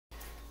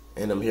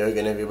And I'm here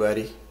again,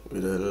 everybody,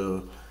 with a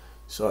little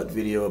short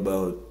video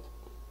about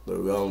the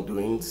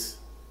wrongdoings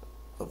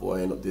of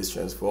wiring up this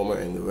transformer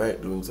and the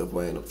right doings of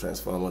wiring up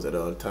transformers at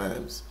all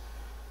times.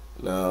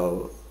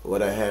 Now,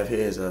 what I have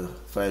here is a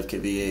 5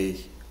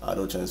 kVA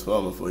auto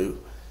transformer for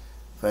you.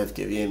 5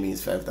 kVA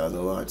means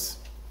 5,000 watts.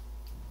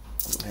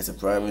 It has a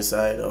primary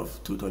side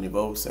of 220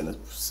 volts and a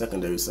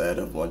secondary side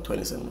of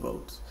 127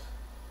 volts.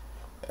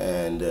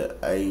 And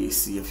I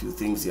see a few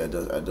things here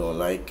I don't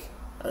like.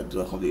 I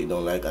completely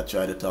don't like. I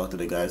tried to talk to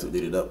the guys who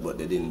did it up, but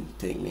they didn't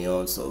take me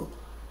on, so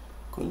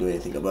couldn't do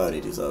anything about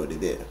it. It's already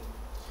there.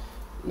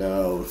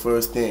 Now, the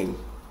first thing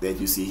that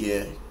you see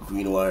here,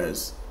 green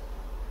wires.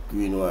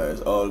 Green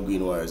wires, all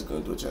green wires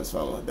going to a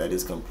transformer. That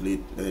is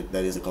complete.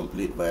 That is a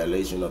complete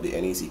violation of the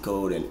NEC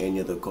code and any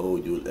other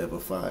code you'll ever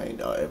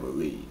find or ever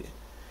read.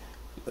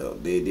 Well,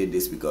 they did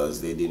this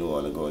because they didn't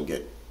want to go and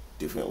get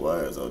different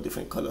wires or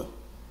different color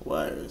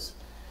wires.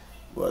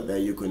 But that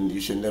you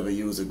should never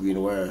use a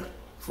green wire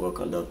for a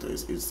conductor.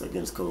 It's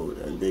against code.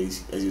 And they,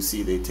 as you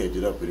see, they taped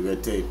it up with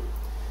red tape,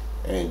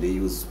 and they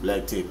use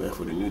black tape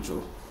for the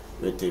neutral,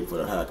 red tape for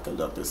the hot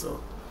conductor.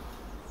 So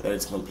that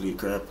is complete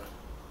crap.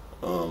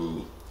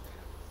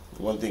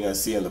 One thing I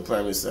see on the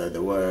primary side,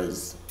 the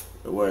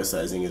wire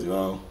sizing is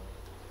wrong.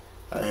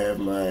 I have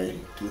my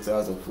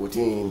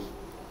 2014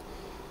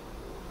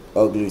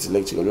 Uglies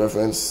electrical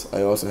reference.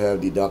 I also have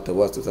the Dr.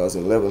 Watts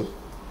 2011.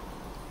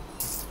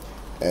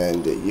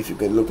 And if you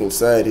can look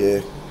inside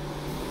here,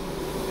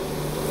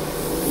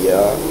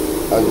 yeah,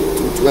 on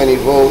 220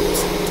 volt,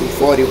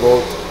 240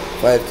 volt,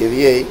 5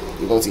 kVA,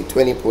 you're going to see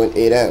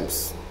 20.8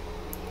 amps.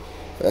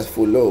 That's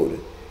full load.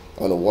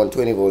 On the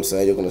 120 volt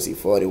side, you're going to see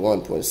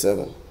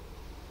 41.7.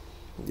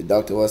 The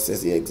Dr. Watts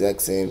says the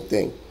exact same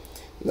thing.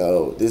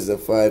 Now, this is a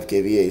 5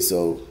 kVA,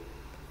 so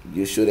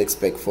you should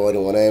expect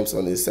 41 amps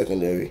on the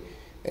secondary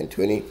and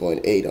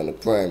 20.8 on the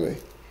primary.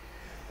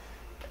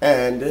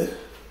 And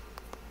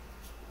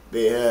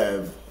they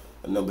have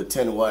a number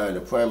 10 wire on the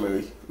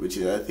primary, which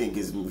I think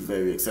is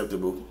very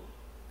acceptable.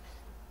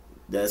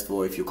 That's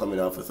for if you're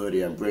coming off a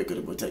 30 amp breaker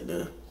to protect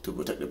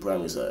the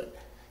primary side.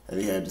 And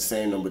they have the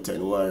same number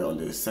 10 wire on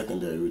the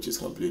secondary, which is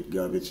complete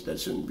garbage. That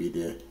shouldn't be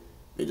there.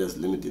 They're just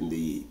limiting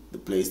the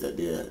place that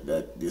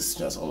this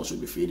transformer should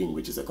be feeding,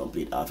 which is a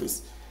complete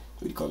office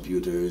with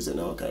computers and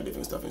all kind of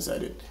different stuff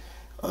inside it.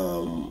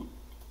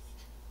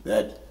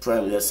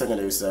 That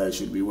secondary side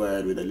should be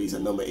wired with at least a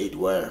number 8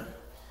 wire,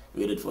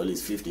 rated for at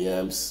least 50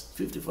 amps,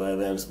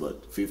 55 amps,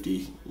 but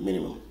 50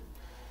 minimum.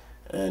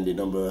 And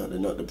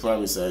the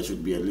primary side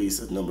should be at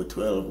least a number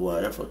 12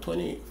 wire for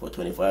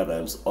 25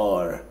 amps,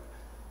 or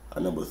a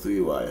number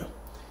 3 wire.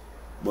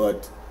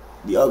 But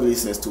the ugly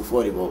says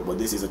 240 volt, but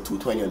this is a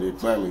 220 on the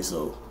primary,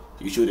 so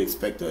you should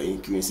expect an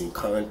increase in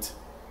current.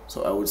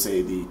 So I would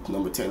say the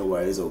number 10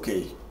 wire is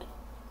okay.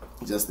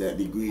 Just that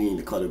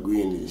the color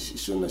green,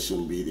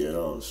 shouldn't be there at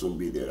all. Shouldn't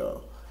be there at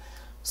all.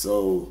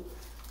 So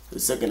the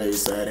secondary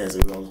side has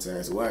the wrong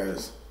size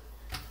wires,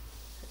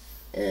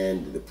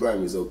 and the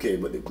primary is okay,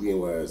 but the green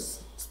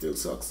wires still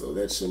suck. So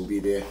that shouldn't be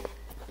there.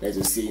 As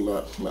you see,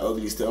 my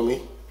uglies tell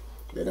me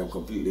that I'm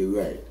completely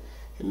right.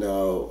 And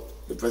now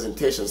the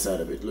presentation side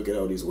of it, look at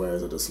how these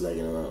wires are just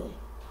sliding around.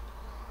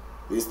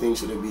 This thing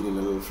should have been in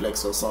a little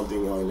flex or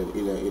something, or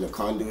in a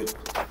conduit,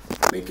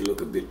 make it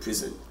look a bit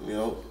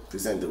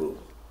presentable.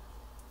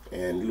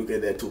 And look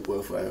at that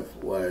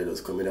 2.5 wire that's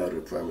coming out of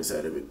the primary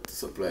side of it to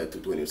supply it to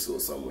 20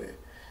 source somewhere.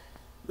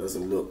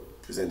 Doesn't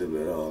look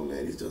presentable at all,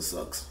 man. It just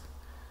sucks.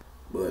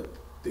 But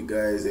the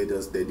guys, they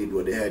did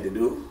what they had to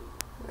do,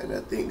 and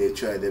I think they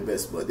tried their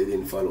best, but they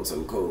didn't follow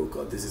some code,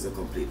 because this is a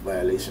complete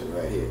violation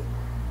right here.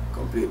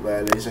 Complete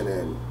violation.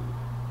 And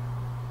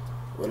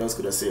what else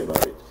could I say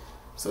about it?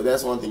 So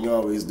that's one thing you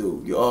always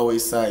do. You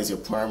always size your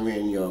primary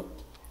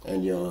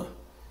and your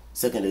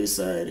secondary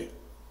side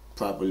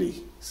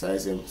properly.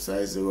 Size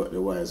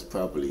the wires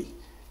properly.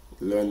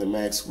 Learn the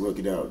max, work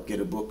it out. Get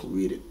a book,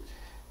 read it.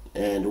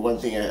 And one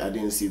thing I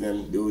didn't see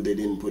them do, they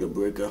didn't put a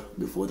breaker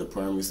before the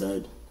primary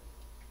side.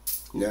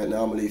 Now,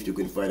 normally if you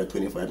can find a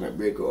 25 amp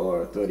breaker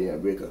or a 30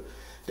 amp breaker,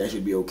 that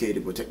should be okay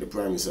to protect the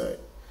primary side.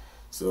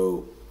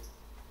 So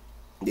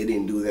they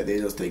didn't do that. They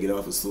just take it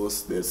off a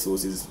source. Their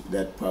sources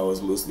that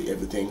powers mostly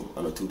everything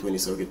on a 220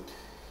 circuit.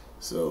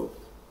 So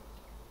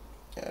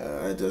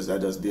I just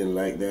didn't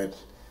like that.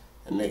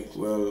 And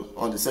well,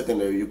 on the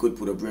secondary, you could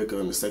put a breaker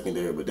on the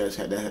secondary, but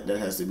that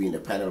has to be in the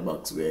panel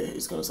box where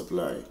it's going to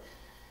supply.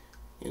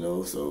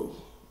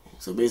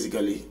 So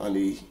basically on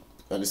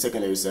the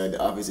secondary side,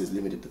 the office is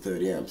limited to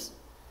 30 amps.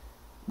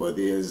 But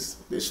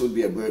there should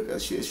be a breaker. There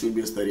should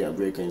be a 30 amp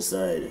breaker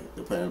inside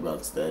the panel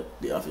box that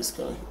the office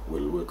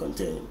will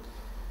contain.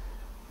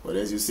 But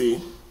as you see,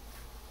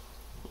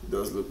 it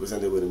doesn't look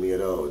presentable to me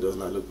at all. It does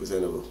not look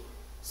presentable.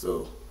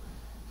 So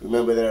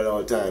remember that at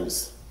all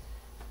times.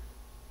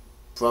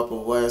 Proper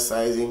wire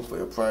sizing for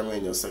your primary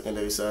and your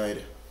secondary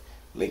side.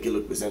 Make it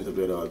look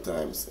presentable at all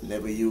times.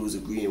 Never use a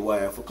green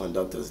wire for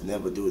conductors.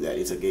 Never do that.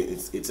 It's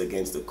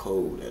against the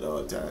code at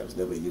all times.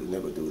 Never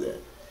do that.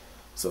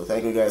 So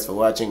thank you guys for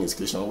watching. It's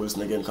Christian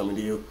Wilson again coming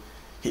to you.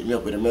 hit me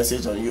up with a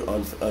message on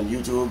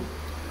YouTube,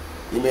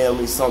 email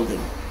me something,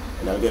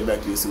 and I'll get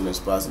back to you as soon as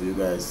possible. You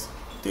guys,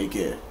 take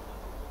care.